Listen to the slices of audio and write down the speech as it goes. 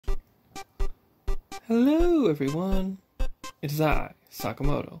Hello everyone, it is I,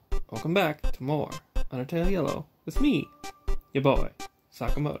 Sakamoto. Welcome back to more Undertale Yellow with me, your boy,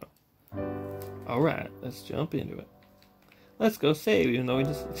 Sakamoto. Alright, let's jump into it. Let's go save even though we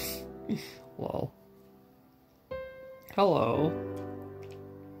just... lol. Hello.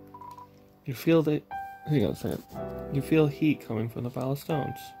 You feel the... hang on a second. You feel heat coming from the pile of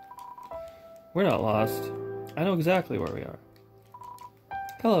stones. We're not lost. I know exactly where we are.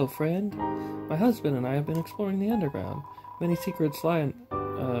 Hello, friend. My husband and I have been exploring the underground. Many secrets lie in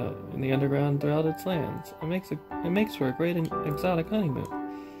the underground throughout its lands. It makes for a great and exotic honeymoon.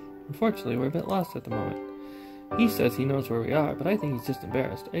 Unfortunately, we're a bit lost at the moment. He says he knows where we are, but I think he's just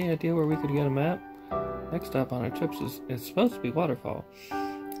embarrassed. Any idea where we could get a map? Next stop on our trips is supposed to be Waterfall.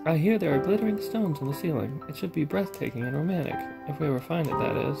 I hear there are glittering stones in the ceiling. It should be breathtaking and romantic. If we ever find it,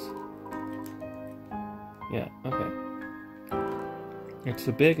 that is. Yeah, okay. It's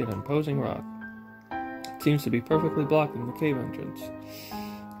a big and imposing rock. It seems to be perfectly blocking the cave entrance.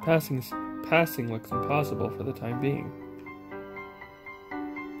 Passing looks impossible for the time being.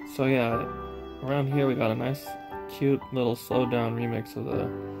 So yeah, around here we got a nice, cute little slowed down remix of the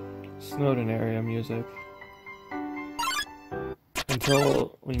Snowdin area music.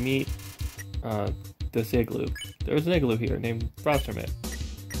 Until we meet this igloo. There's an igloo here named Frosthermit.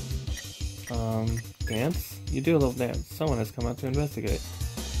 Dance? You do a little dance. Someone has come out to investigate.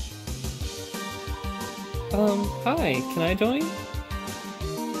 Hi, can I join?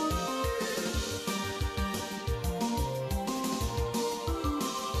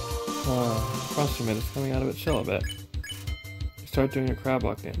 Frosthermit is coming out of its shell a bit. You start doing a crab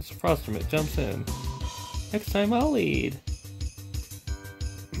walk dance. Frosthermit jumps in. Next time I'll lead.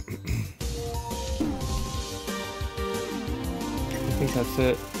 I think that's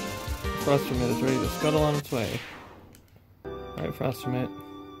it. Frosthermit is ready to scuttle on its way. Alright, Frosthermit.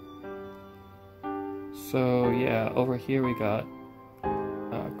 So, yeah, over here we got...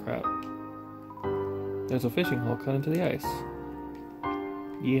 crap. There's a fishing hole cut into the ice.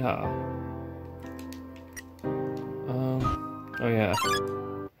 Yeehaw. Oh yeah.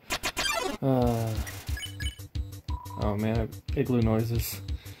 Oh man, igloo noises.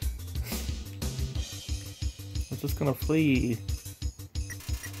 I'm just gonna flee.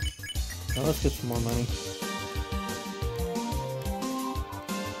 Now let's get some more money.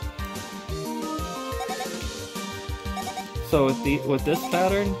 So with this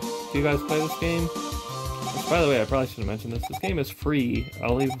pattern, do you guys play this game? Which, by the way, I probably should have mentioned this. This game is free.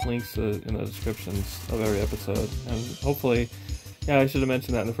 I'll leave links in the descriptions of every episode, and hopefully, yeah, I should have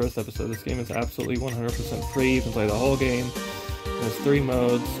mentioned that in the first episode. This game is absolutely 100% free. You can play the whole game. There's 3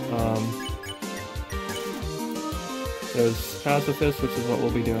 modes. There's Pacifist, which is what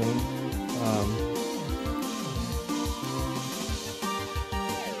we'll be doing.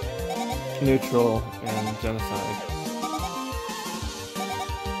 Neutral and Genocide.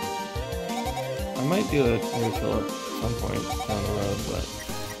 I might do a neutral at some point down the road, but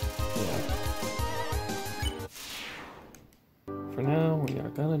yeah. For now, we are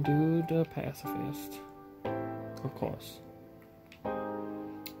gonna do the Pacifist. Of course.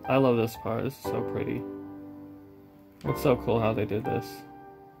 I love this part. This is so pretty. It's so cool how they did this.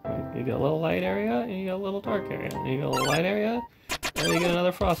 Like, you get a little light area, and you get a little dark area. And you get a little light area, and you get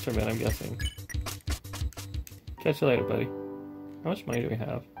another Frosthermit, I'm guessing. Catch you later, buddy. How much money do we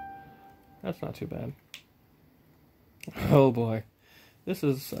have? That's not too bad. Oh boy. This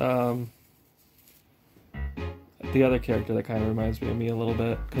is, the other character that kind of reminds me of me a little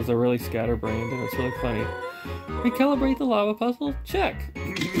bit, because they're really scatterbrained, and it's really funny. Recalibrate the lava puzzle? Check!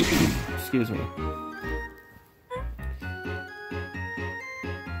 Excuse me.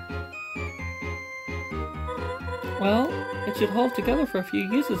 Well, it should hold together for a few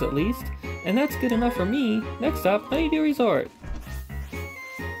uses at least, and that's good enough for me. Next up, Honeydew Resort.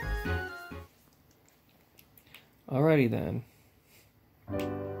 Alrighty then.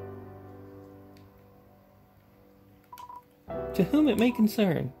 To whom it may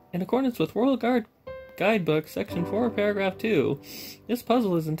concern, in accordance with World Guidebook, Section 4, Paragraph 2, this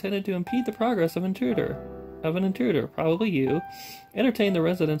puzzle is intended to impede the progress of an intruder, probably you, entertain the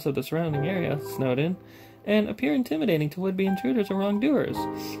residents of the surrounding area, Snowdin, and appear intimidating to would-be intruders or wrongdoers.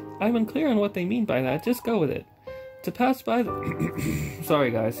 I'm unclear on what they mean by that, just go with it. To pass by the...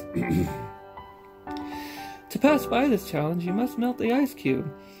 Sorry, guys. To pass by this challenge, you must melt the ice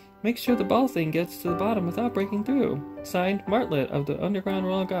cube. Make sure the ball thing gets to the bottom without breaking through. Signed, Martlet of the Underground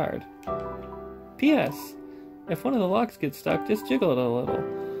Royal Guard. P.S. If one of the locks gets stuck, just jiggle it a little.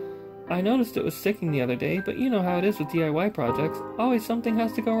 I noticed it was sticking the other day, but you know how it is with DIY projects. Always something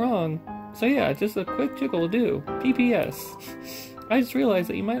has to go wrong. So yeah, just a quick jiggle will do. PPS. I just realized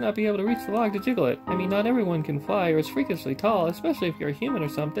that you might not be able to reach the log to jiggle it. I mean, not everyone can fly or is freakishly tall, especially if you're a human or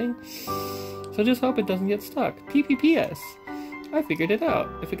something. So just hope it doesn't get stuck. PPPS. I figured it out.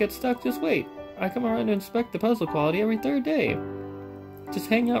 If it gets stuck, just wait. I come around to inspect the puzzle quality every third day. Just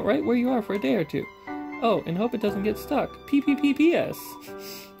hang out right where you are for a day or two. Oh, and hope it doesn't get stuck. PPPPS.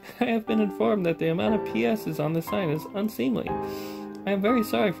 I have been informed that the amount of PS's on this sign is unseemly. I am very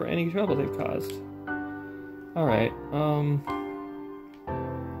sorry for any trouble they've caused. Alright,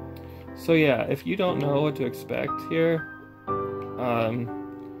 so yeah, if you don't know what to expect here,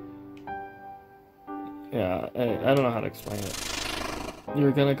 yeah, I don't know how to explain it.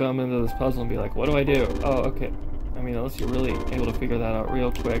 You're gonna come into this puzzle and be like, what do I do? Oh, okay. I mean, unless you're really able to figure that out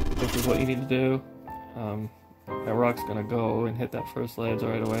real quick, this is what you need to do. That rock's gonna go and hit that first ledge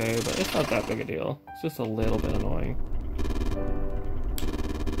right away, but it's not that big a deal. It's just a little bit annoying.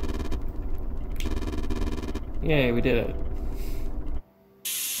 Yay, we did it.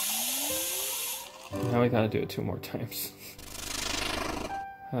 Now we gotta do it 2 more times.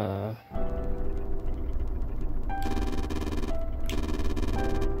 Oh,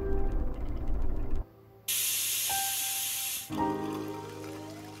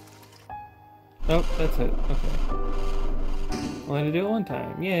 that's it. Okay. Well, I had to do it 1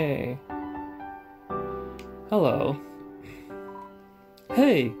 time. Yay. Hello.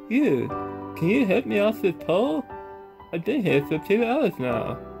 Hey, you! Can you help me off this pole? I've been here for 2 hours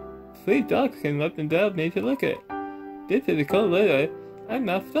now. 3 dogs came up and dared me to look at it. Due to the cold weather, I'm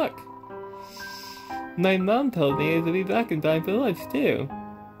now stuck. My mom told me to be back in time for lunch too.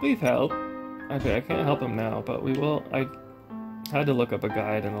 Please help. Okay, I can't help him now, but we will. I had to look up a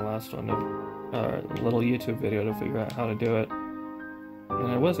guide in the last one, a little YouTube video to figure out how to do it.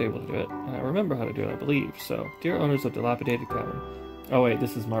 And I was able to do it, and I remember how to do it, I believe. So, dear owners of dilapidated cabin. Oh wait,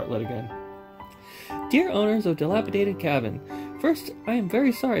 this is Martlet again. Dear owners of dilapidated cabin, first, I am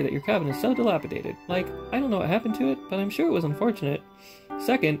very sorry that your cabin is so dilapidated. Like, I don't know what happened to it, but I'm sure it was unfortunate.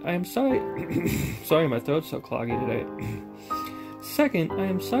 Second, I am sorry... sorry, my throat's so cloggy today. Second, I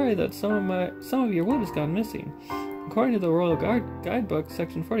am sorry that some of your wood has gone missing. According to the Royal Guidebook,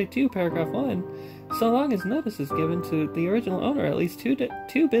 Section 42, Paragraph 1, so long as notice is given to the original owner at least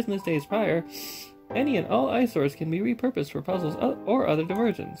 2 business days prior, any and all eyesores can be repurposed for puzzles or other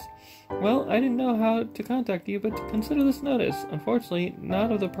diversions. Well, I didn't know how to contact you, but consider this notice. Unfortunately, not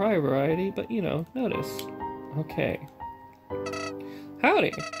of the prior variety, but, you know, notice. Okay.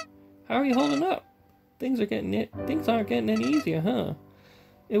 Howdy! How are you holding up? Things aren't getting any easier, huh?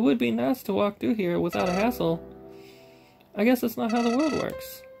 It would be nice to walk through here without a hassle. I guess that's not how the world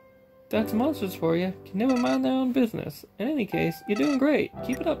works. That's monsters for you. Can never mind their own business. In any case, you're doing great.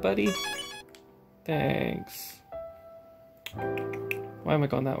 Keep it up, buddy. Thanks. Why am I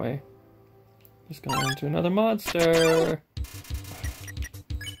going that way? Just going into another monster.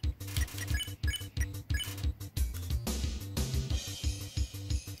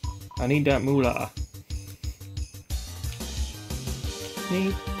 I need that moolah.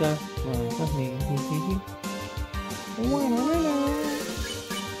 Need that money.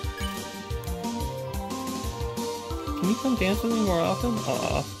 Can you come dance with me more often?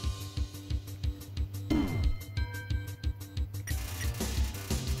 Aw.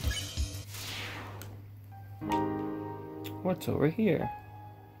 What's over here?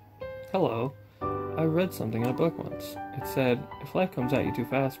 Hello. I read something in a book once. It said, if life comes at you too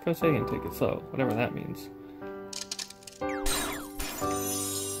fast, press A and take it slow, whatever that means.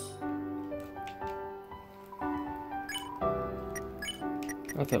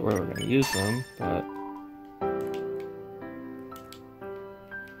 Not that we're ever going to use them, but...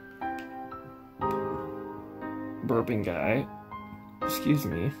 Burping guy. Excuse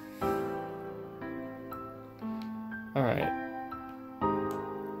me. Alright.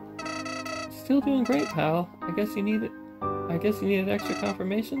 Still doing great, pal. I guess you needed extra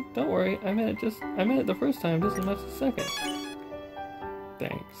confirmation? Don't worry, I meant it the first time just as much as the second.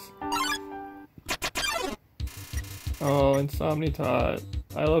 Thanks. Oh, Insomnitot.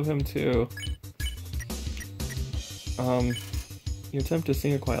 I love him too. You attempt to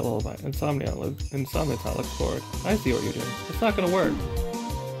sing a quiet lullaby. Insomnitot looks bored. I see what you're doing. It's not gonna work.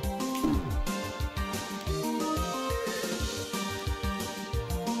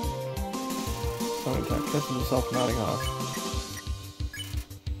 Insomnitot catches himself nodding off.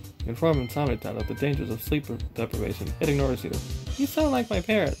 Inform Insomnitot of the dangers of sleep deprivation. It ignores you. You sound like my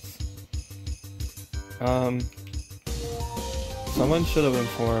parents. Someone should have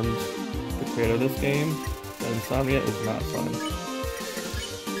informed the creator of this game that insomnia is not fun.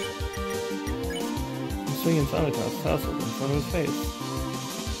 I'm swinging Insomniot's tassel in front of his face.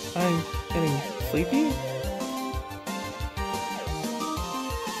 I'm getting sleepy?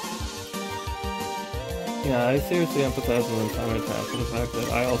 Yeah, I seriously empathize with insomnia attack for the fact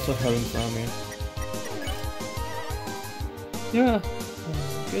that I also have insomnia. Yeah,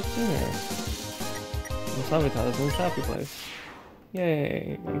 good dinner. Insomnia is in his happy place.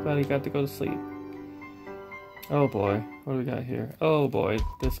 Yay, I'm glad he got to go to sleep. Oh boy, what do we got here? Oh boy,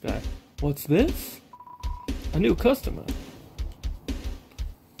 this guy. What's this? A new customer.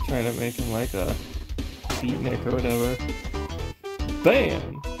 Trying to make him like a beatnik or whatever.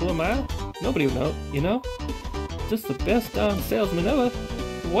 Bam! Who am I? Nobody would know, you know? Just the best darn salesman ever.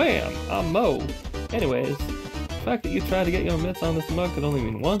 Wham! I'm Mo. Anyways, the fact that you tried to get your mitts on this mug could only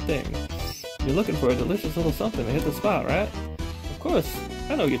mean one thing. You're looking for a delicious little something to hit the spot, right? Of course,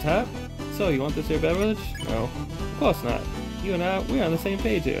 I know your type. So, you want this here beverage? No. Of course not. You and I, we're on the same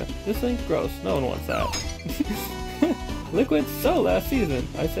page here. This thing? Gross. No one wants that. Liquid? So, last season.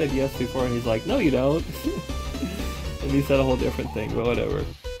 I said yes before and he's like, no you don't. And he said a whole different thing, but whatever.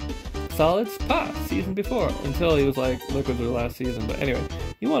 Solids? Pop! Season before. Until he was like, liquids were last season. But anyway,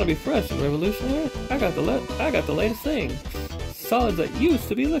 you want to be fresh and revolutionary? I got the latest thing. Solids that used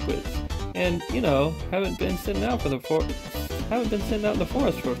to be liquids. And, you know, haven't been sitting out in the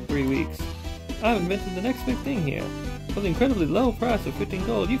forest for 3 weeks. I've invented the next big thing here. For the incredibly low price of 15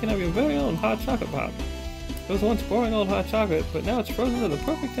 gold, you can have your very own hot chocolate pop. It was once boring old hot chocolate, but now it's frozen to the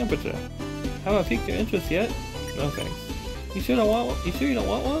perfect temperature. Have I piqued your interest yet? No thanks. You sure you don't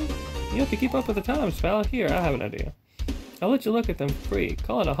want one? You have to keep up with the times, pal. Here, I have an idea. I'll let you look at them free.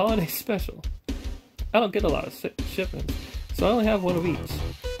 Call it a holiday special. I don't get a lot of shipments, so I only have one of each.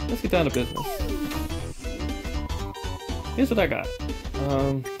 Let's get down to business. Here's what I got.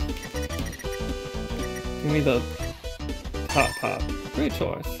 Give me the hot pop. Great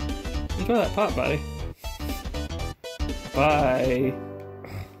choice. Enjoy that pop, buddy. Bye.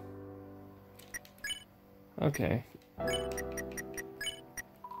 Okay.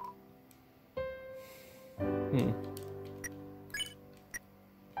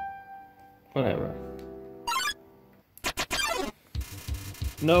 Whatever.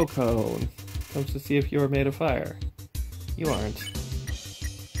 No cone. Comes to see if you are made of fire. You aren't.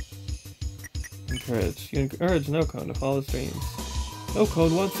 Encourage. You encourage No Cone to follow his dreams. No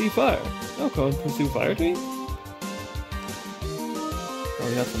Cone wants to see fire. No Cone pursue fire dream. Oh,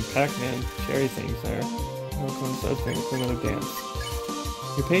 we got some Pac-Man cherry things there. No Cone starts doing a primitive dance.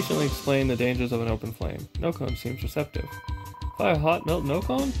 You patiently explain the dangers of an open flame. No Cone seems receptive. Fire hot melt No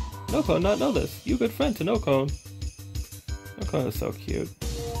Cone? No Cone not know this. You good friend to No Cone. No Cone is so cute.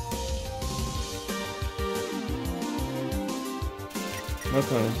 No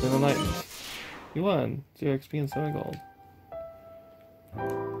Cone has been enlightened. You won. 0 XP and 7 gold.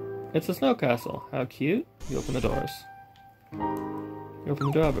 It's a snow castle. How cute. You open the doors. You open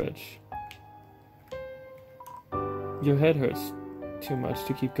the drawbridge. Your head hurts too much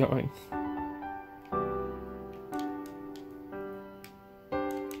to keep going.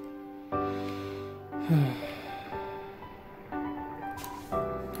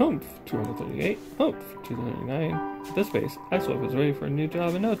 Humph, 238. Humph, 239. At this pace, Icewipe is ready for a new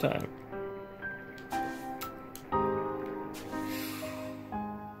job in no time.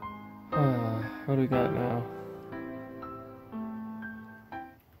 What do we got now?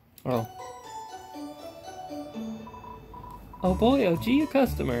 Oh. Oh boy, oh gee, a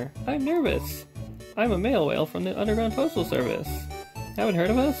customer. I'm nervous. I'm a mail whale from the Underground Postal Service. Haven't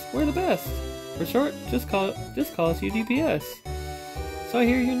heard of us? We're the best. For short, just call us UGPS. So I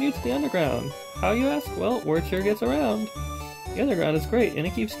hear you're new to the Underground. How, you ask? Well, word sure gets around. The Underground is great, and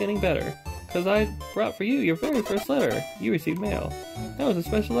it keeps getting better. Cause I brought for you your very first letter. You received mail. That was a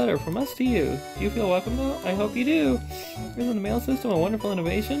special letter from us to you. Do you feel welcome though? I hope you do. Isn't the mail system a wonderful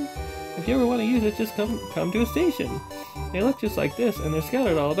innovation? If you ever want to use it, just come to a station. They look just like this, and they're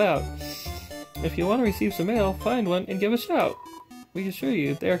scattered all about. If you want to receive some mail, find one and give a shout. We assure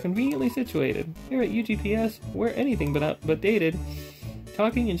you, they are conveniently situated. Here at UGPS, we're anything but dated.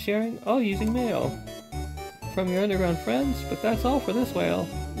 Talking and sharing, all using mail. From your underground friends, but that's all for this whale.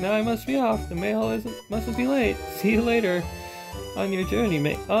 Now I must be off. The mail mustn't be late. See you later. On your journey,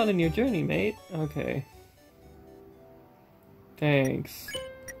 mate. On in your journey, mate. Okay. Thanks.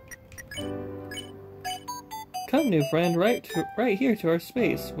 Come, new friend, right here to our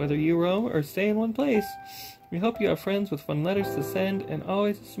space. Whether you roam or stay in one place, we hope you have friends with fun letters to send and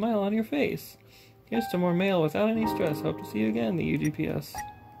always a smile on your face. Here's to more mail without any stress. Hope to see you again, the UGPS.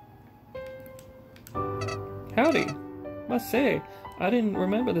 Howdy. Must say, I didn't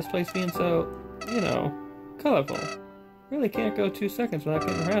remember this place being so, you know, colorful. Really can't go 2 seconds without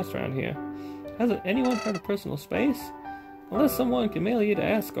getting harassed around here. Hasn't anyone heard of personal space? Unless someone can mail you to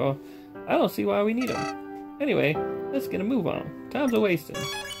Ascot, I don't see why we need them. Anyway, let's get a move on. Time's a-wasting.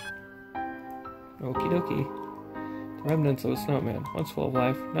 Okie dokie. The remnants of a snowman, once full of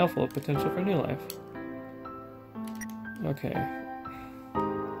life, now full of potential for new life. Okay.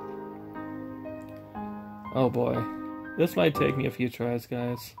 Oh boy. This might take me a few tries,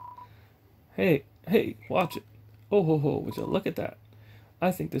 guys. Hey, watch it. Oh ho ho, would you look at that?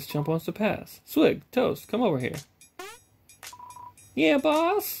 I think this chump wants to pass. Swig, Toast, come over here. Yeah,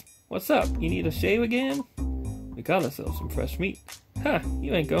 boss? What's up? You need a shave again? We got ourselves some fresh meat. Ha!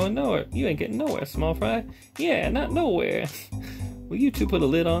 You ain't going nowhere. You ain't getting nowhere, small fry. Yeah, not nowhere. Will you two put a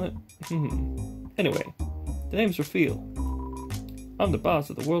lid on it? Anyway, the name's Raphael. I'm the boss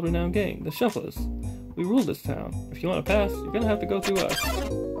of the world-renowned gang, the Shufflers. We rule this town. If you want to pass, you're gonna have to go through us.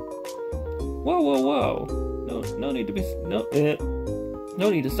 Whoa, whoa, whoa! No need to be no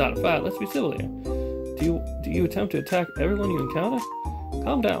need to start a fight. Let's be civil here. Do you attempt to attack everyone you encounter?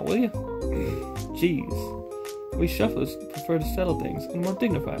 Calm down, will you? Jeez. We Shufflers prefer to settle things in a more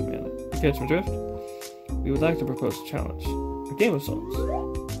dignified manner. You catch my drift? We would like to propose a challenge. A game of sorts.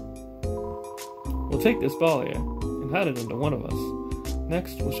 We'll take this ball here and hide it into one of us.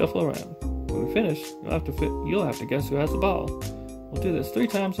 Next, we'll shuffle around. When we finish, you'll have to guess who has the ball. We'll do this 3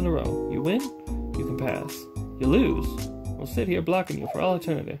 times in a row. You win, you can pass. You lose, we'll sit here blocking you for all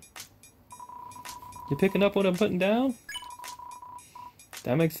eternity. You picking up what I'm putting down?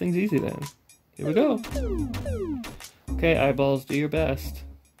 That makes things easy then. Here we go. Okay, eyeballs, do your best.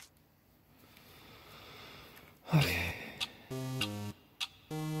 Okay.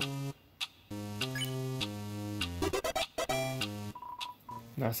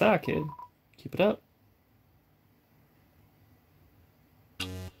 Nice eye, kid. Keep it up.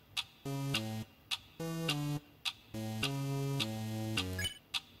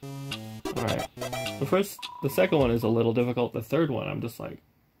 Alright. The second one is a little difficult. The third one, I'm just like,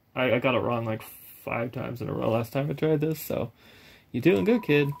 I got it wrong like 5 times in a row last time I tried this, so you're doing good,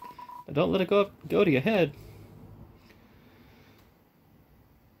 kid. But don't let it go to your head.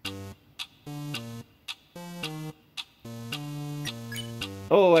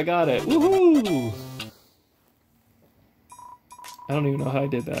 Oh, I got it! Woohoo! I don't even know how I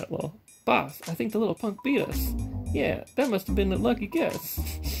did that. Well, boss, I think the little punk beat us. Yeah, that must have been a lucky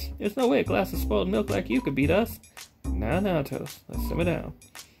guess. There's no way a glass of spoiled milk like you could beat us. Now, Toast. Let's simmer down.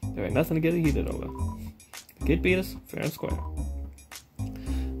 There ain't nothing to get heated over. The kid beat us, fair and square.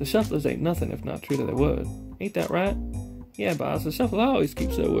 The Shufflers ain't nothing if not true to their word. Ain't that right? Yeah, boss, the Shuffler always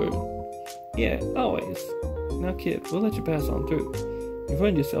keeps their word. Yeah, always. Now, kid, we'll let you pass on through. You've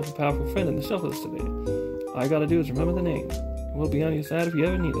earned yourself a powerful friend in the Shufflers today. All you gotta do is remember the name. We'll be on your side if you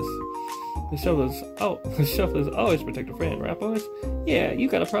ever need us. The Shufflers always protect a friend, right, boys? Yeah, you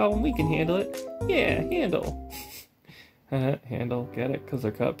got a problem, we can handle it. Yeah, handle. Handle, get it? Because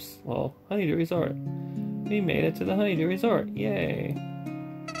they're cups. Well, Honeydew Resort. We made it to the Honeydew Resort. Yay.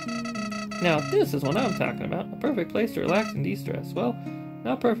 Now, this is what I'm talking about. A perfect place to relax and de-stress. Well,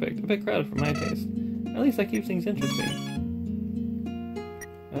 not perfect. A bit crowded for my taste. At least that keeps things interesting.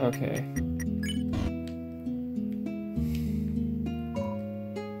 Okay.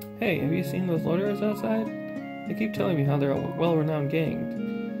 Hey, have you seen those loiterers outside? They keep telling me how they're a well-renowned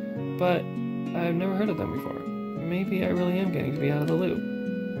gang. But I've never heard of them before. Maybe I really am getting to be out of the loop.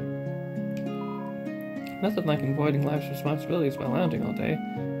 Nothing like avoiding life's responsibilities by lounging all day.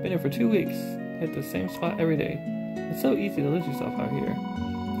 Been here for 2 weeks. Hit the same spot every day. It's so easy to lose yourself out here.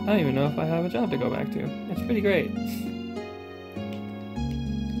 I don't even know if I have a job to go back to. It's pretty great.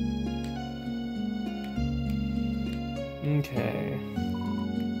 Okay.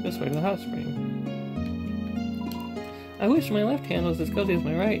 This way to the hot spring. I wish my left hand was as cozy as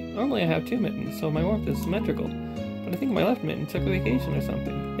my right. Normally I have 2 mittens, so my warmth is symmetrical. But I think my left mitten took a vacation or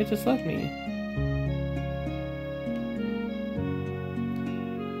something. It just left me.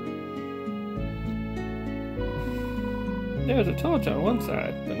 There's a torch on one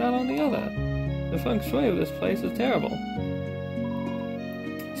side, but not on the other. The feng shui of this place is terrible.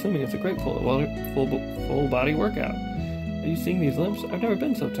 Assuming it's a great full body workout. Are you seeing these limbs? I've never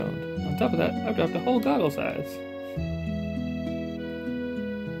been so toned. On top of that, I've dropped a whole goggle size.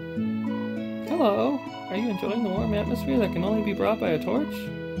 Hello! Are you enjoying the warm atmosphere that can only be brought by a torch?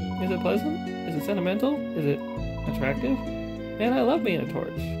 Is it pleasant? Is it sentimental? Is it attractive? Man, I love being a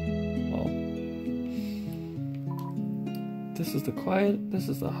torch. Well, this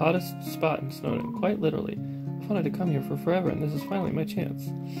is the hottest spot in Snowdin, quite literally. I've wanted to come here for forever, and this is finally my chance.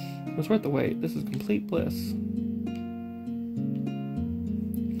 It was worth the wait. This is complete bliss.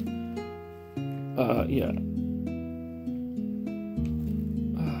 Yeah.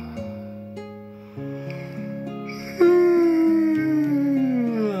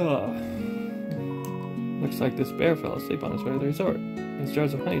 Looks like this bear fell asleep on his way to the resort. His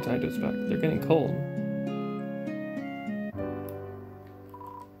jars of honey tied to his back. They're getting cold.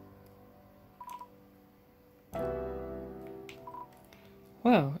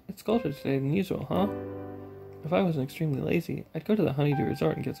 Wow, it's colder today than usual, huh? If I wasn't extremely lazy, I'd go to the Honeydew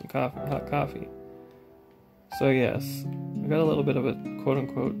Resort and get some hot coffee. So yes, I got a little bit of a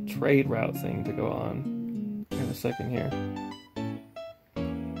quote-unquote trade route thing to go on in a second here.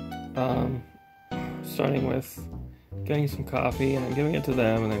 Starting with getting some coffee and then giving it to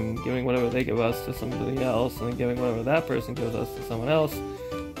them and then giving whatever they give us to somebody else and then giving whatever that person gives us to someone else.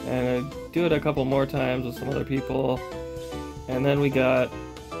 And I do it a couple more times with some other people. And then we got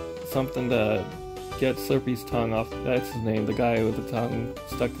something to get Slurpy's tongue off. That's his name, the guy with the tongue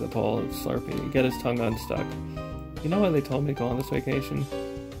stuck to the pole. It's Slurpy. Get his tongue unstuck. You know why they told me to go on this vacation?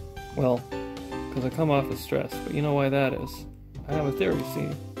 Well, because I come off as stressed. But you know why that is? I have a theory, see?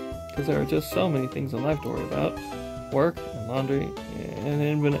 Because there are just so many things in life to worry about. Work, and laundry, and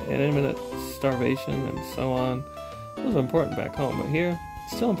imminent starvation, and so on. Those are important back home, but here,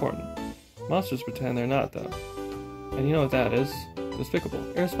 it's still important. Monsters pretend they're not, though. And you know what that is? Despicable,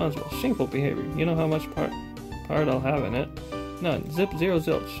 irresponsible, shameful behavior. You know how much part I'll have in it? None. Zip, zero,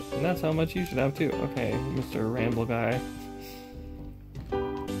 zilch. And that's how much you should have, too. Okay, Mr. Ramble Guy.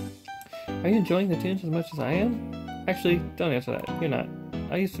 Are you enjoying the tunes as much as I am? Actually, don't answer that. You're not.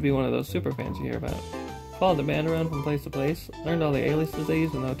 I used to be one of those super fans you hear about. Followed the band around from place to place, learned all the aliases they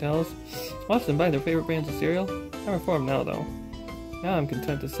used in the hotels, watched them buy their favorite brands of cereal. I'm reformed now, though. Now I'm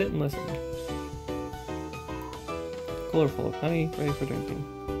content to sit and listen. Cooler full of honey, ready for drinking.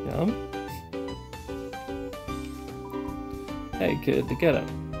 Yum. Hey kid, to get up.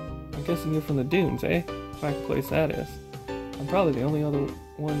 I'm guessing you're from the dunes, eh? Quack place that is. I'm probably the only other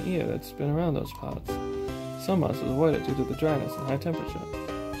one here that's been around those parts. Some monsters avoid it due to the dryness and high temperature.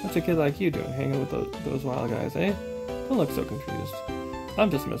 What's a kid like you doing, hanging with those wild guys, eh? Don't look so confused.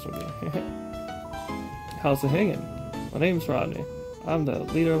 I'm just messing with you. How's the hanging? My name's Rodney. I'm the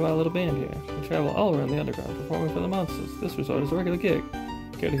leader of our little band here. We travel all around the underground performing for the monsters. This resort is a regular gig.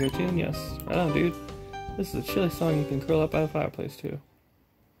 Care to hear a tune? Yes. Right on, dude. This is a chilly song you can curl up by the fireplace to.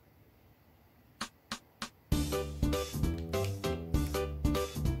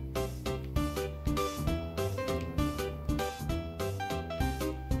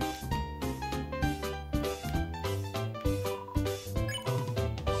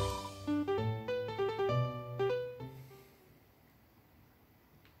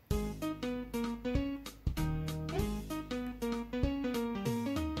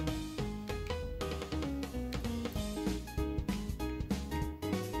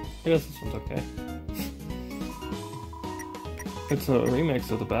 I guess this one's okay. It's a remix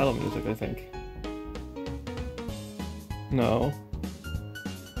of the battle music, I think. No.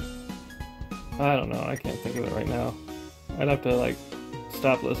 I don't know, I can't think of it right now. I'd have to, like,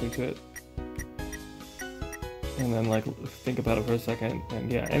 stop listening to it. And then, like, think about it for a second, and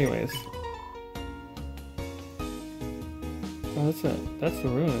yeah, anyways. Oh, that's it. That's the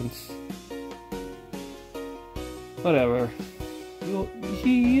ruins. Whatever.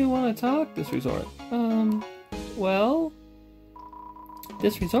 You want to talk? This resort? Well...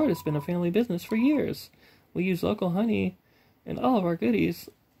 This resort has been a family business for years. We use local honey in all of our goodies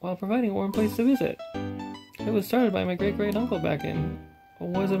while providing a warm place to visit. It was started by my great-great-uncle back in... Or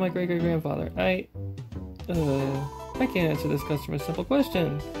was it my great-great-grandfather? I can't answer this customer's simple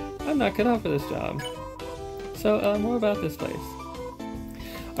question. I'm not cut out for this job. So, more about this place.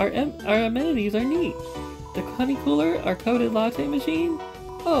 Our amenities are neat. The honey cooler, our coated latte machine.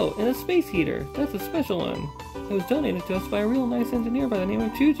 Oh, and a space heater. That's a special one. It was donated to us by a real nice engineer by the name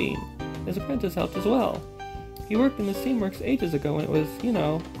of Chujin. His apprentice helped as well. He worked in the Steamworks ages ago when it was, you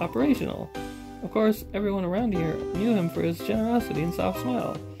know, operational. Of course, everyone around here knew him for his generosity and soft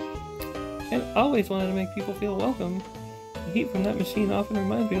smile. And always wanted to make people feel welcome. The heat from that machine often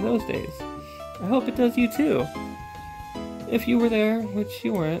reminds me of those days. I hope it does you too. If you were there, which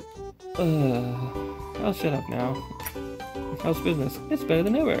you weren't, I'll shut up now. How's business? It's better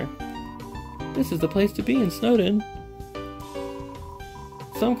than ever. This is the place to be in Snowdin.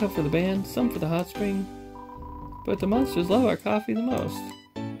 Some come for the band, some for the hot spring. But the monsters love our coffee the most.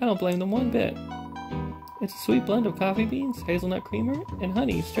 I don't blame them one bit. It's a sweet blend of coffee beans, hazelnut creamer, and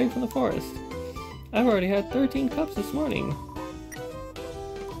honey straight from the forest. I've already had 13 cups this morning.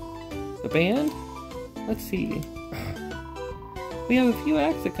 The band? Let's see. We have a few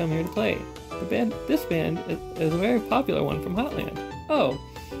acts that come here to play. This band is a very popular one from Hotland. Oh,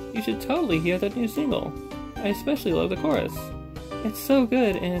 you should totally hear that new single. I especially love the chorus. It's so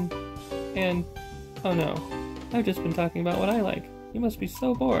good and oh no, I've just been talking about what I like. You must be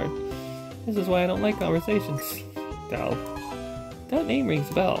so bored. This is why I don't like conversations. Dal. That name rings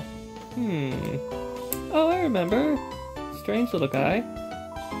a bell. Oh, I remember. Strange little guy.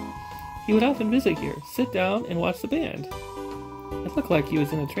 He would often visit here, sit down, and watch the band. It looked like he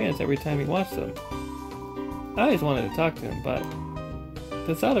was in a trance every time he watched them. I always wanted to talk to him, but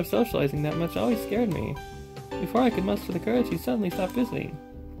the thought of socializing that much always scared me. Before I could muster the courage, he suddenly stopped visiting.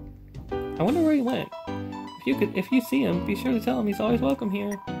 I wonder where he went. If you see him, be sure to tell him he's always welcome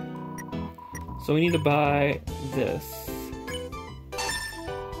here. So we need to buy this.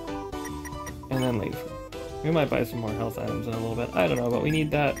 And then leave. We might buy some more health items in a little bit. I don't know, but we need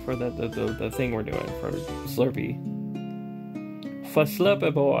that for the thing we're doing for Slurpee. For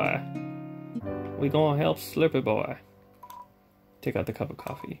Slurpee boy. We gonna help Slurpee boy. Take out the cup of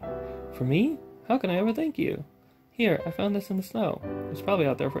coffee. For me? How can I ever thank you? Here, I found this in the snow. It's probably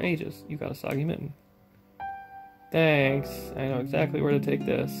out there for ages. You got a soggy mitten. Thanks. I know exactly where to take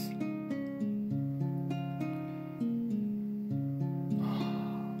this.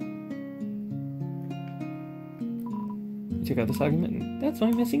 Check out the soggy mitten. That's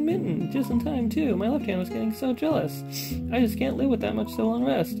my missing mitten. Just in time, too. My left hand was getting so jealous. I just can't live with that much civil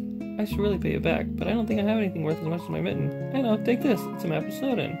unrest. I should really pay it back, but I don't think I have anything worth as much as my mitten. I know, take this. It's a map of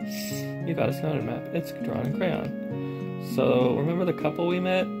Snowdin. You got a Snowdin map. It's drawn in crayon. So, remember the couple we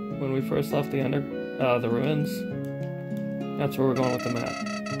met when we first left the ruins? That's where we're going with the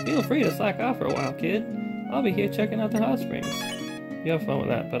map. Feel free to slack off for a while, kid. I'll be here checking out the hot springs. You have fun with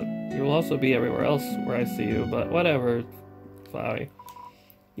that, but you will also be everywhere else where I see you, but whatever, Flowey.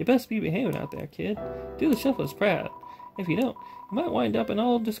 You best be behaving out there, kid. Do the shuffler's proud. If you don't, you might wind up in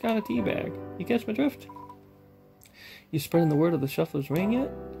all discarded tea bag. You catch my drift? You spreading the word of the shuffler's ring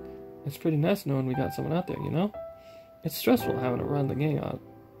yet? It's pretty nice knowing we got someone out there, you know? It's stressful having to run the gang out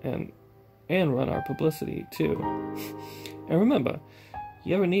and run our publicity, too. And remember,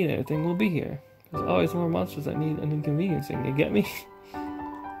 you ever need anything, we'll be here. There's always more monsters that need an inconveniencing, you get me?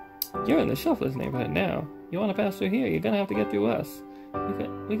 You're in the shuffler's neighborhood now. You want to pass through here, you're gonna have to get through us.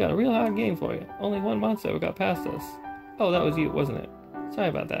 We got a real hard game for you. Only one monster ever got past us. Oh, that was you, wasn't it? Sorry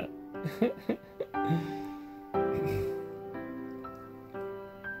about that.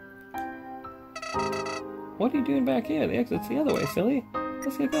 What are you doing back here? The exit's the other way, silly.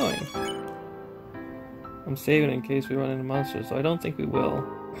 Let's get going. I'm saving in case we run into monsters, so I don't think we will.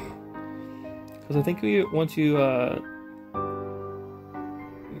 Because I think once you are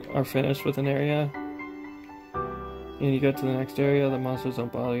finished with an area, and you get to the next area, the monsters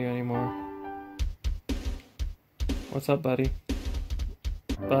don't bother you anymore. What's up, buddy?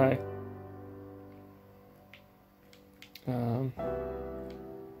 Bye.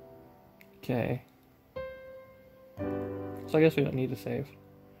 Okay. So I guess we don't need to save.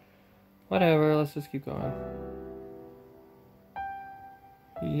 Whatever, let's just keep going.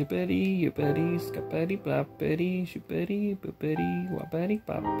 Yippity, yippity, skapity, blappity, shippity, boopity, wappity,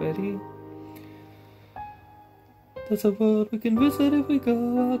 boppity. There's a world we can visit if we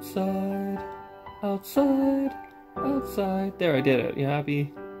go outside. Outside, outside. There, I did it. You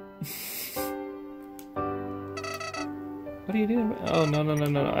happy? What are you doing? Oh, no.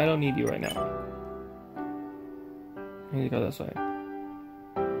 I don't need you right now. I need to go this way.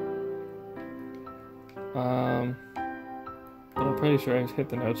 But I'm pretty sure I hit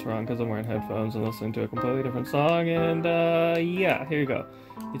the notes wrong because I'm wearing headphones and listening to a completely different song, and yeah, here you go.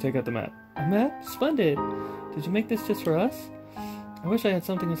 You take out the map. A map? Splendid! Did you make this just for us? I wish I had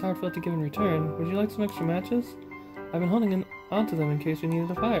something as heartfelt to give in return. Would you like some extra matches? I've been holding onto them in case we needed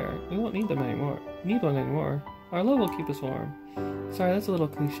a fire. We won't need them anymore. Need one anymore. Our love will keep us warm. Sorry, that's a little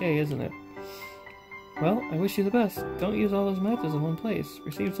cliche, isn't it? Well, I wish you the best. Don't use all those matches in one place.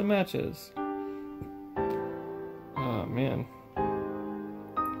 Receive some matches. Oh, man.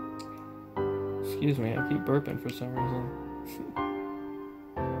 Excuse me, I keep burping for some reason.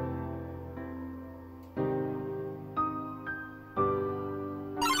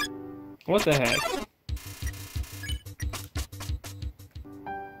 What the heck?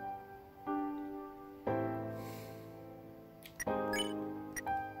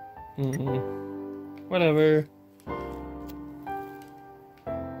 Whatever.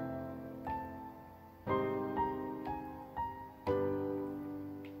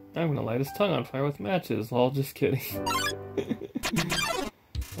 I'm gonna light his tongue on fire with matches. Lol, just kidding.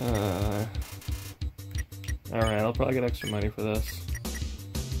 Alright, I'll probably get extra money for this.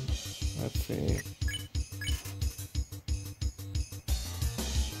 Let's see.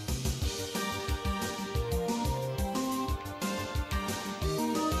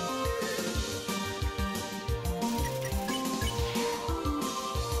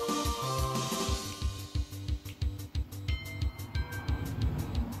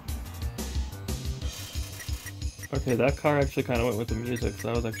 Okay, that car actually kind of went with the music, so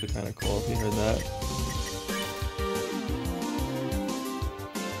that was actually kind of cool if you heard that.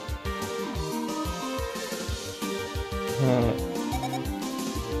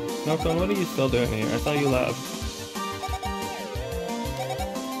 Nocton, what are you still doing here? I thought you left.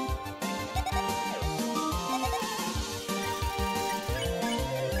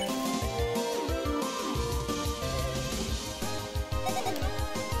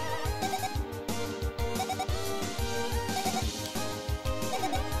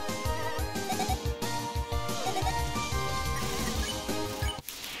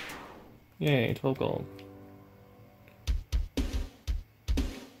 Yay, 12 gold.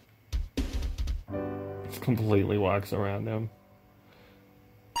 Just completely walks around him.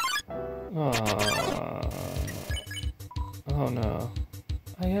 Aww. Oh no.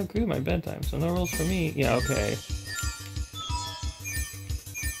 I have grew my bedtime, so no rules for me. Yeah, okay.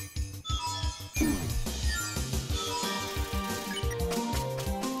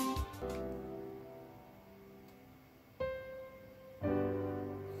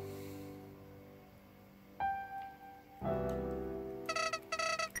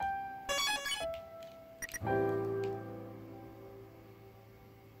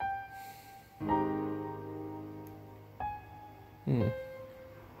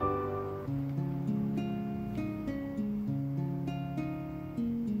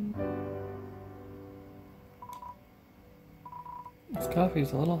 This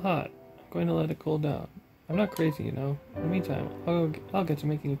coffee's a little hot. I'm going to let it cool down. I'm not crazy, you know. In the meantime, I'll get to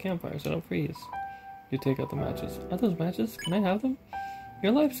making a campfire so don't freeze. You take out the matches. Are those matches? Can I have them?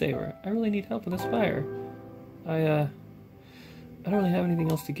 You're a lifesaver. I really need help with this fire. I don't really have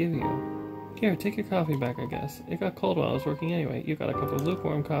anything else to give you. Here, take your coffee back, I guess. It got cold while I was working anyway. You got a cup of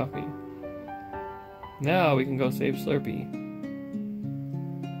lukewarm coffee. Now we can go save Slurpee.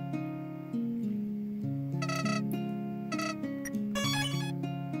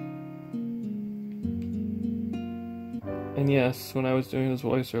 And yes, when I was doing his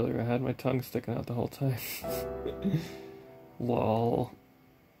voice earlier, I had my tongue sticking out the whole time. Lol.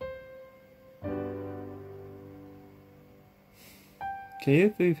 Can you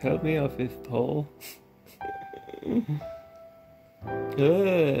please help me off this pole?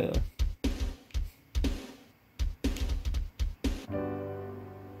 Ugh.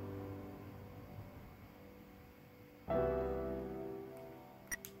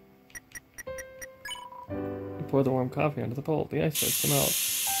 Pour the warm coffee onto the pole. The ice starts to melt.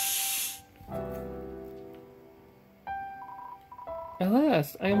 At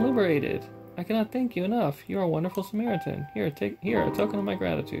last, I am liberated. I cannot thank you enough. You are a wonderful Samaritan. Here, a token of my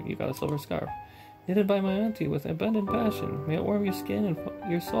gratitude. You got a silver scarf. Knitted by my auntie with abundant passion. May it warm your skin and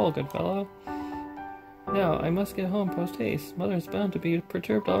your soul, good fellow. Now, I must get home post-haste. Mother is bound to be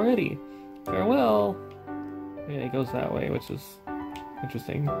perturbed already. Farewell! Yeah, he goes that way, which is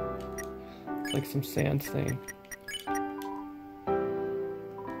interesting. It's like some sand thing.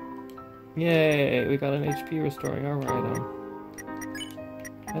 Yay! We got an HP restoring armor item.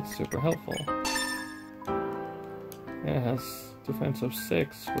 That's super helpful. Yeah, it has defense of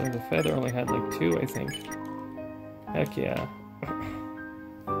 6, where the feather only had like 2, I think. Heck yeah.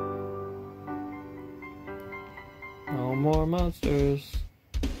 No more monsters.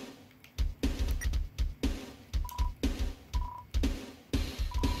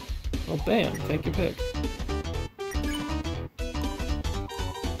 Oh, bam! Take your pick.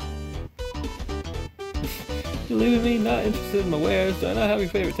 You leaving me not interested in my wares? Do I not have your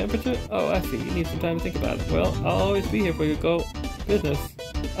favorite temperature? Oh, I see. You need some time to think about it. Well, I'll always be here for you. Go. Business.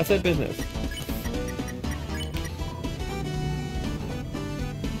 I said business.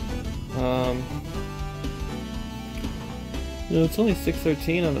 You know, it's only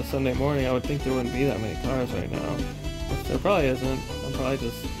 6:13 on a Sunday morning. I would think there wouldn't be that many cars right now. But there probably isn't. I'm probably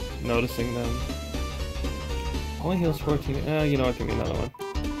just noticing them. Only heals 14. You know what? Give me another one.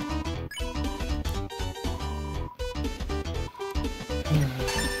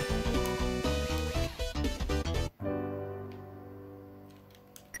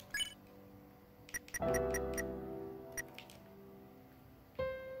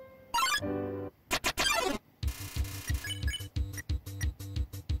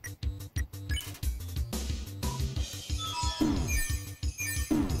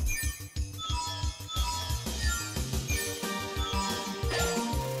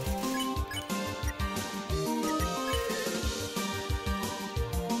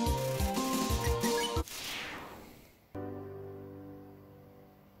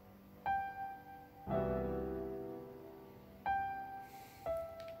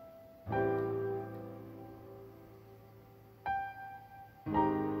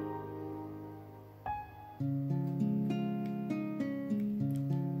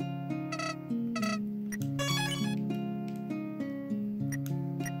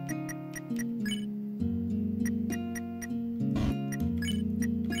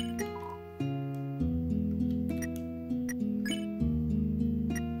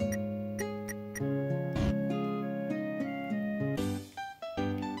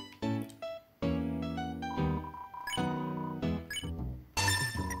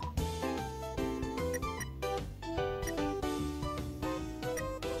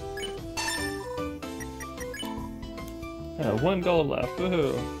 1 gold left.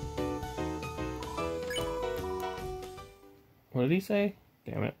 Woohoo! What did he say?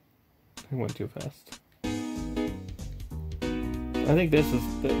 Damn it. He went too fast. I think this is...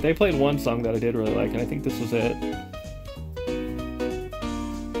 They played one song that I did really like, and I think this was it.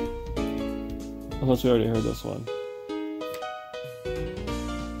 Unless we already heard this one.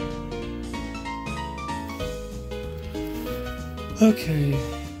 Okay.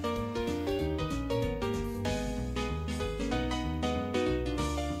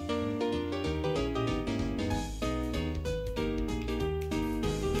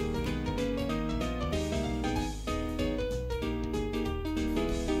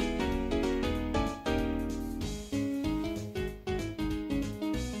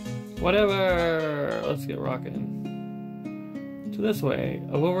 Whatever! Let's get rockin'. To this way.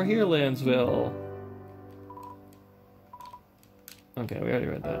 Over here, Landsville. Okay, we already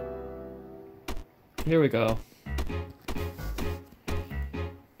read that. Here we go.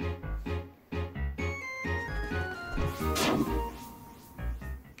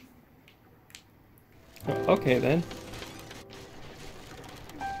 Okay then.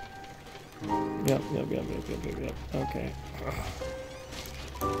 Yep. Okay.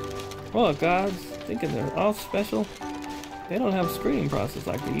 Well, gods, thinking they're all special. They don't have a screening process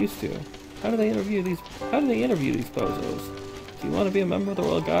like they used to. How do they interview these bozos? Do you want to be a member of the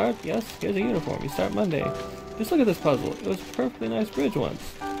Royal Guard? Yes, here's a uniform. You start Monday. Just look at this puzzle. It was a perfectly nice bridge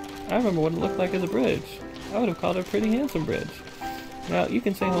once. I remember what it looked like as a bridge. I would have called it a pretty handsome bridge. Now, you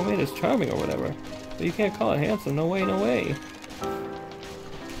can say homemade is charming or whatever, but you can't call it handsome. No way, no way.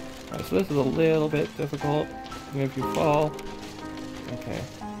 Alright, so this is a little bit difficult. And if you fall... Okay.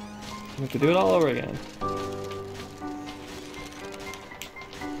 We have to do it all over again.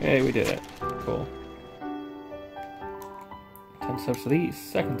 Hey, we did it. Cool. 10 steps to the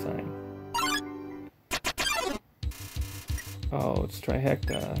east. Second sign. Oh, it's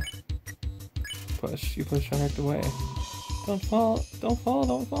Trihecta. Push. You push Trihecta away. Don't fall. Don't fall.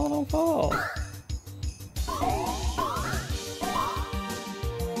 Don't fall. Don't fall.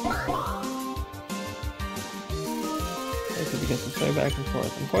 It begins to sway back and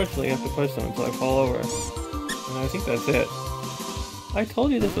forth. Unfortunately, you have to push them until I fall over. And I think that's it. I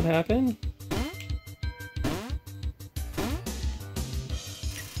told you this would happen.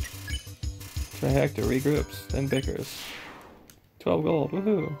 Trihecta regroups, then bickers. 12 gold,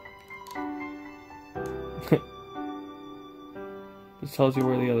 woohoo! This tells you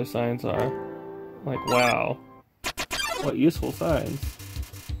where the other signs are. Like, wow. What useful signs.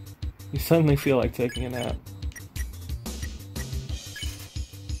 You suddenly feel like taking a nap.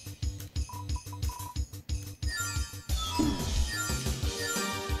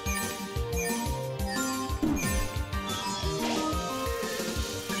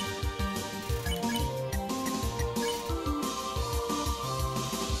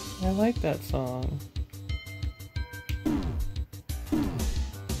 I like that song.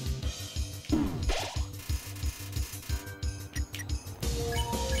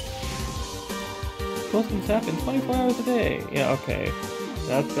 Those things happen 24 hours a day. Yeah, okay.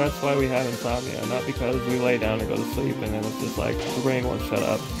 That's why we have insomnia, not because we lay down and go to sleep and then it's just like the brain won't shut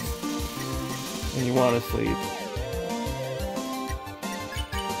up and you want to sleep.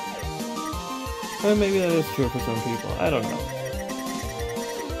 Or maybe that is true for some people. I don't know.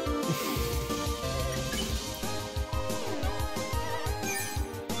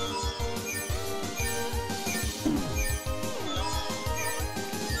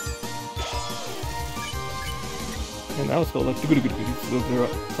 And that was cool. Like,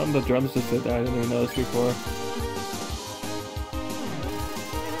 some of the drums just did that. I didn't even notice before.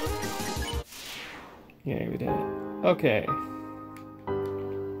 Yeah, we did it. Okay.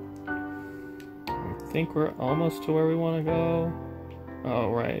 I think we're almost to where we want to go.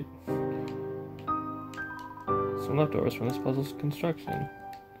 Oh, right. Some leftovers from this puzzle's construction.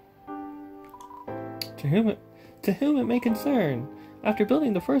 To whom it may concern. After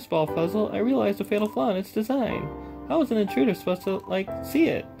building the first ball puzzle, I realized a fatal flaw in its design. How was an intruder supposed to, see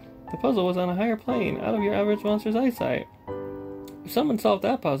it? The puzzle was on a higher plane, out of your average monster's eyesight. If someone solved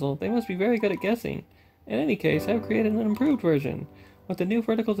that puzzle, they must be very good at guessing. In any case, I've created an improved version. With the new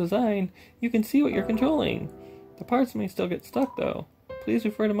vertical design, you can see what you're controlling. The parts may still get stuck, though. Please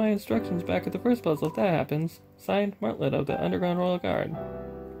refer to my instructions back at the first puzzle if that happens. Signed, Martlet of the Underground Royal Guard.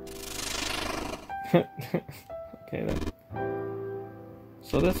 Okay, then.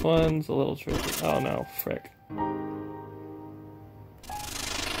 So this one's a little tricky. Oh no, frick.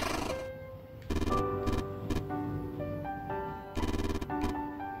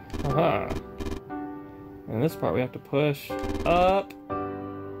 Aha! And this part we have to push up.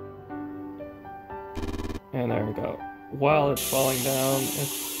 And there we go. while it's falling down.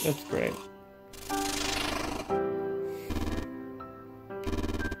 It's great.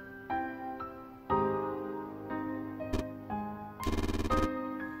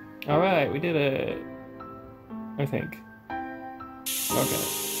 Alright, we did it. I think. Okay.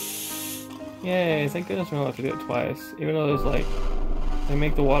 Yay, thank goodness we don't have to do it twice. Even though there's like... They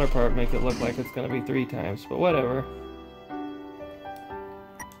make the water part make it look like it's gonna be 3 times, but whatever.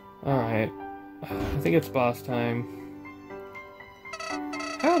 Alright. I think it's boss time.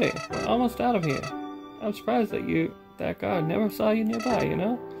 Howdy! We're almost out of here. I'm surprised that god never saw you nearby, you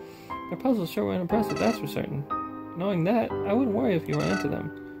know? Their puzzles sure were impressive, that's for certain. Knowing that, I wouldn't worry if you ran into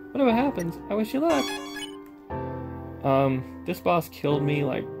them. Whatever happens, I wish you luck! This boss killed me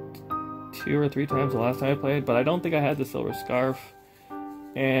like 2 or 3 times the last time I played, but I don't think I had the silver scarf.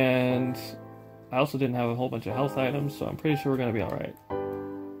 And I also didn't have a whole bunch of health items, so I'm pretty sure we're gonna be alright.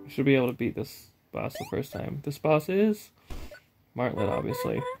 We should be able to beat this boss the first time. This boss is... Martlet,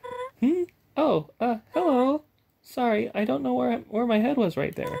 obviously. Oh, hello! Sorry, I don't know where my head was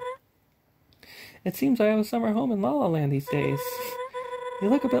right there. It seems I have a summer home in La La Land these days. You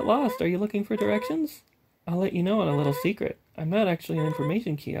look a bit lost. Are you looking for directions? I'll let you know on a little secret. I'm not actually an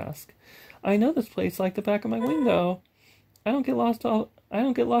information kiosk. I know this place like the back of my wing, though. I don't get lost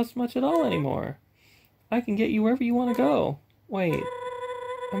much at all anymore. I can get you wherever you want to go. Wait.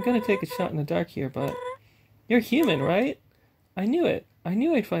 I'm gonna take a shot in the dark here, but... You're human, right? I knew it. I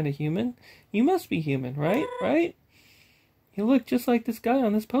knew I'd find a human. You must be human, right? Right? You look just like this guy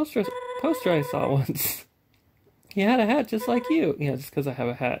on this poster I saw once. He had a hat just like you. Yeah, just because I have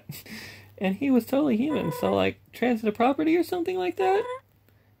a hat. And he was totally human, so like, transitive property or something like that?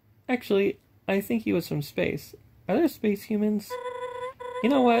 Actually, I think he was from space. Are there space humans? You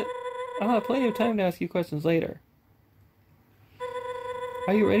know what? I'll have plenty of time to ask you questions later.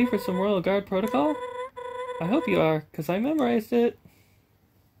 Are you ready for some Royal Guard protocol? I hope you are, because I memorized it.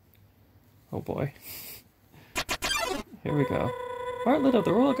 Oh boy. Here we go. Martlet of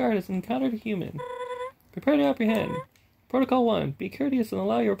the Royal Guard has encountered a human. Prepare to apprehend. Protocol 1. Be courteous and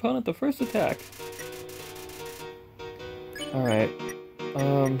allow your opponent the first attack. Alright.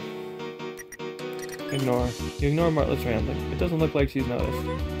 Ignore. You ignore Martlet's rambling. It doesn't look like she's noticed.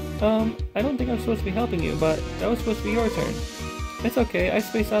 I don't think I'm supposed to be helping you, but that was supposed to be your turn. It's okay, I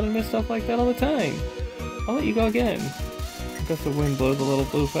space out and miss stuff like that all the time. I'll let you go again. A gust of wind blows a little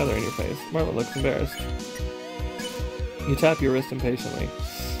blue feather in your face. Martlet looks embarrassed. You tap your wrist impatiently.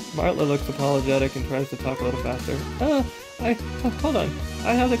 Martlet looks apologetic and tries to talk a little faster. Hold on.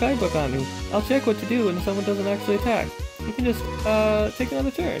 I have the guidebook on me. I'll check what to do when someone doesn't actually attack. You can just, take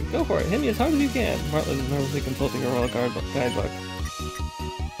another turn. Go for it. Hit me as hard as you can. Martlet is nervously consulting her Royal Guard guidebook.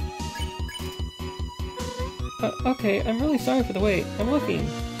 Okay, I'm really sorry for the wait. I'm looking.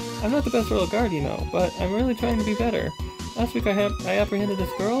 I'm not the best Royal Guard, you know, but I'm really trying to be better. Last week I apprehended this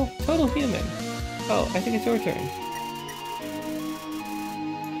girl. Total human. Oh, I think it's your turn.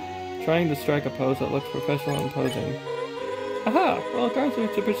 Trying to strike a pose that looks professional and imposing. Aha! Royal Guards are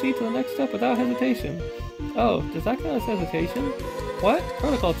to proceed to the next step without hesitation. Oh, does that count as hesitation? What?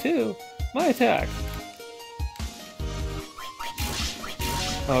 Protocol 2? My attack!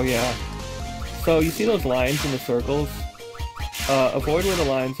 Oh yeah. So you see those lines in the circles? Avoid where the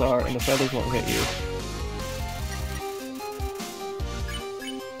lines are and the feathers won't hit you.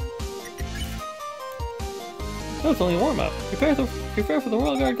 No, it's only a warm-up. Prepare for the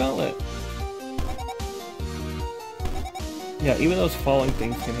Royal Guard Gauntlet. Yeah, even those falling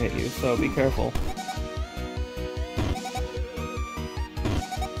things can hit you, so be careful.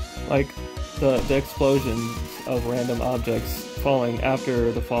 Like, the explosions of random objects falling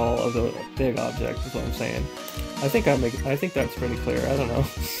after the fall of the big object is what I'm saying. I think that's pretty clear. I don't know.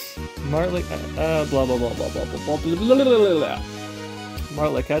 Martlet, blah blah blah blah blah blah blah blah blah blah.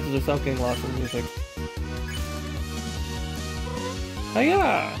 Martlet catches herself getting lost in the music.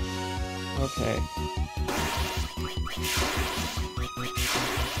 Hiya! Okay.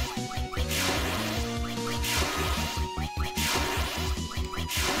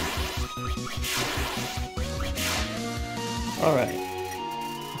 Alright.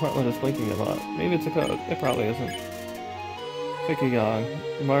 Martlet is blinking them up. Maybe it's a code. It probably isn't. Pick a yawn.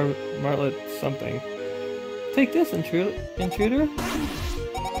 Martlet something. Take this, intruder!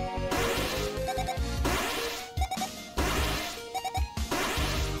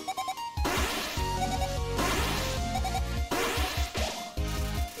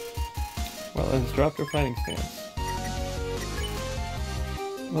 Martlet has dropped her fighting stance.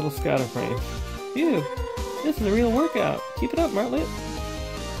 Little scatter frame. Phew! This is a real workout. Keep it up, Martlet.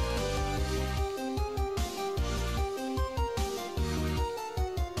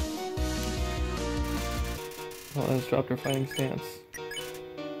 Oh, has dropped her fighting stance.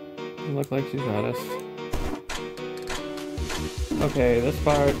 Doesn't look like she's noticed. Okay, this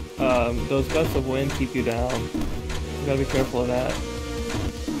part, those gusts of wind keep you down. You gotta be careful of that.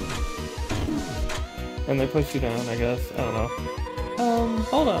 And they push you down, I guess. I don't know.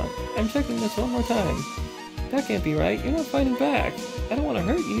 Hold on. I'm checking this one more time. That can't be right. You're not fighting back. I don't want to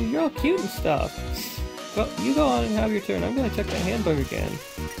hurt you. You're all cute and stuff. You go on and have your turn. I'm gonna check that handbook again.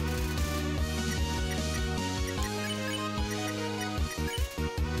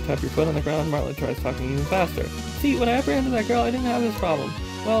 Tap your foot on the ground. Martlet tries talking even faster. See, when I apprehended that girl, I didn't have this problem.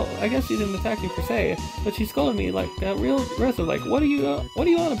 Well, I guess she didn't attack me per se, but she scolded me like real aggressive. Like, what are you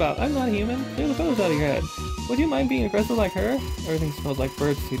on about? I'm not human. Clear the feathers out of your head. Would you mind being aggressive like her? Everything smells like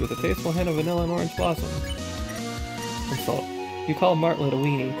birdseed with a tasteful hint of vanilla and orange blossom. Insult. You call Martlet a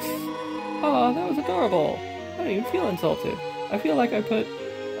weenie. Aw, that was adorable. I don't even feel insulted. I feel like I've been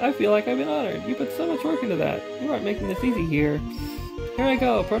honored. You put so much work into that. You aren't making this easy here. Here I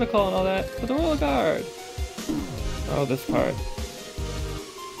go, protocol and all that, for the Royal Guard! Oh, this part.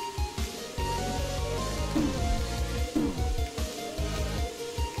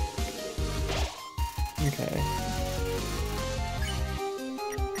 Okay.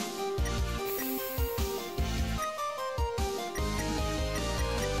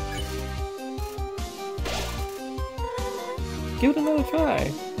 Give it another try.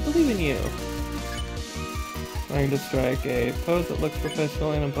 I believe in you. Trying to strike a pose that looks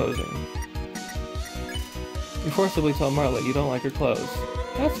professional and imposing. You forcibly tell Martlet you don't like her clothes.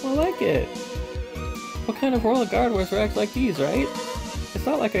 That's more like it. What kind of Royal Guard wears rags like these, right? It's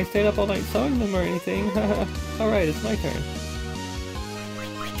not like I stayed up all night sewing them or anything. Alright, it's my turn.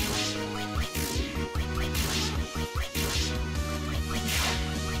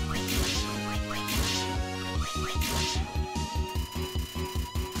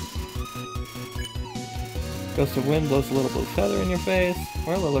 Gust of wind blows a little blue feather in your face.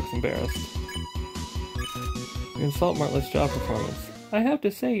 Martlet looks embarrassed. You insult Martlet's job performance. I have to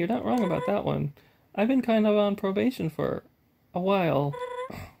say, you're not wrong about that one. I've been kind of on probation for a while.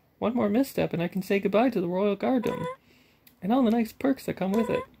 One more misstep and I can say goodbye to the Royal Guarddom. And all the nice perks that come with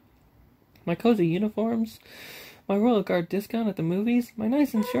it. My cozy uniforms, my Royal Guard discount at the movies, my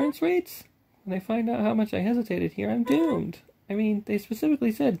nice insurance rates. When they find out how much I hesitated here, I'm doomed. I mean, they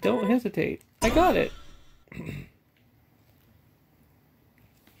specifically said don't hesitate. I got it.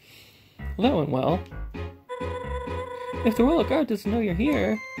 Well, that went well. If the Royal Guard doesn't know you're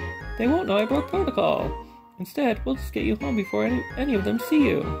here, they won't know I broke protocol. Instead, we'll just get you home before any of them see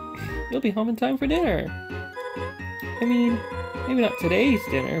you. You'll be home in time for dinner. I mean, maybe not today's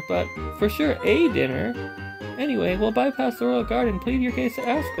dinner, but for sure a dinner. Anyway, we'll bypass the Royal Guard and plead your case to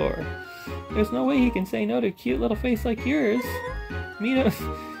Asgore. There's no way he can say no to a cute little face like yours.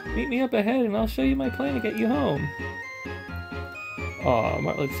 Meet me up ahead and I'll show you my plan to get you home. Aw,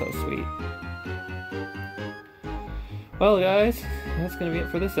 Martlet's so sweet. Well, guys, that's gonna be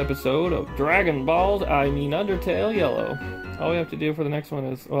it for this episode of Undertale Yellow. All we have to do for the next one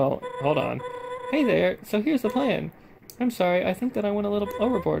is, well, hold on. Hey there, so here's the plan. I'm sorry, I think that I went a little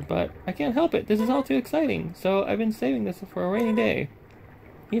overboard, but I can't help it. This is all too exciting, so I've been saving this for a rainy day.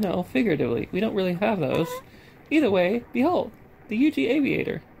 You know, figuratively, we don't really have those. Either way, behold, the UG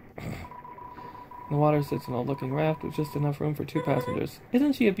Aviator. The water sits in an old-looking raft with just enough room for 2 passengers.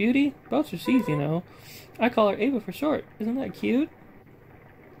 Isn't she a beauty? Boats are she's, you know. I call her Ava for short. Isn't that cute?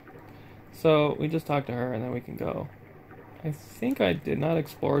 So, we just talked to her and then we can go. I think I did not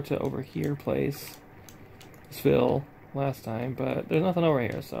explore to over here place. Sville last time, but there's nothing over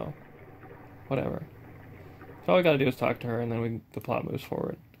here, so whatever. So all we gotta do is talk to her and then the plot moves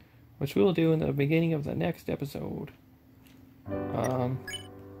forward. Which we will do in the beginning of the next episode.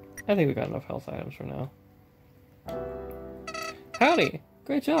 I think we got enough health items for now. Howdy!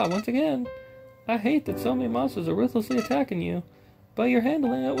 Great job once again! I hate that so many monsters are ruthlessly attacking you, but you're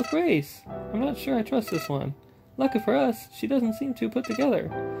handling it with grace. I'm not sure I trust this one. Lucky for us, she doesn't seem too put together.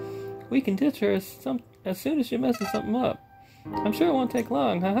 We can ditch her as soon as she messes something up. I'm sure it won't take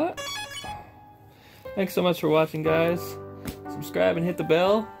long, haha! Thanks so much for watching, guys. Subscribe and hit the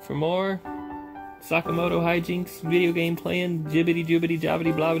bell for more Sakamoto hijinks, video game playing, jibbity jubbity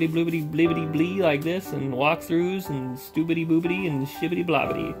jobbity blobbity bloobity blibbity blee like this, and walkthroughs, and stoobity boobity, and shibbity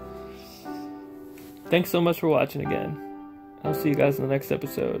blobbity. Thanks so much for watching again. I'll see you guys in the next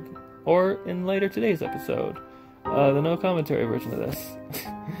episode. Or in later today's episode. The no commentary version of this.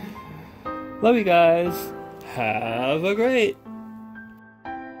 Love you guys. Have a great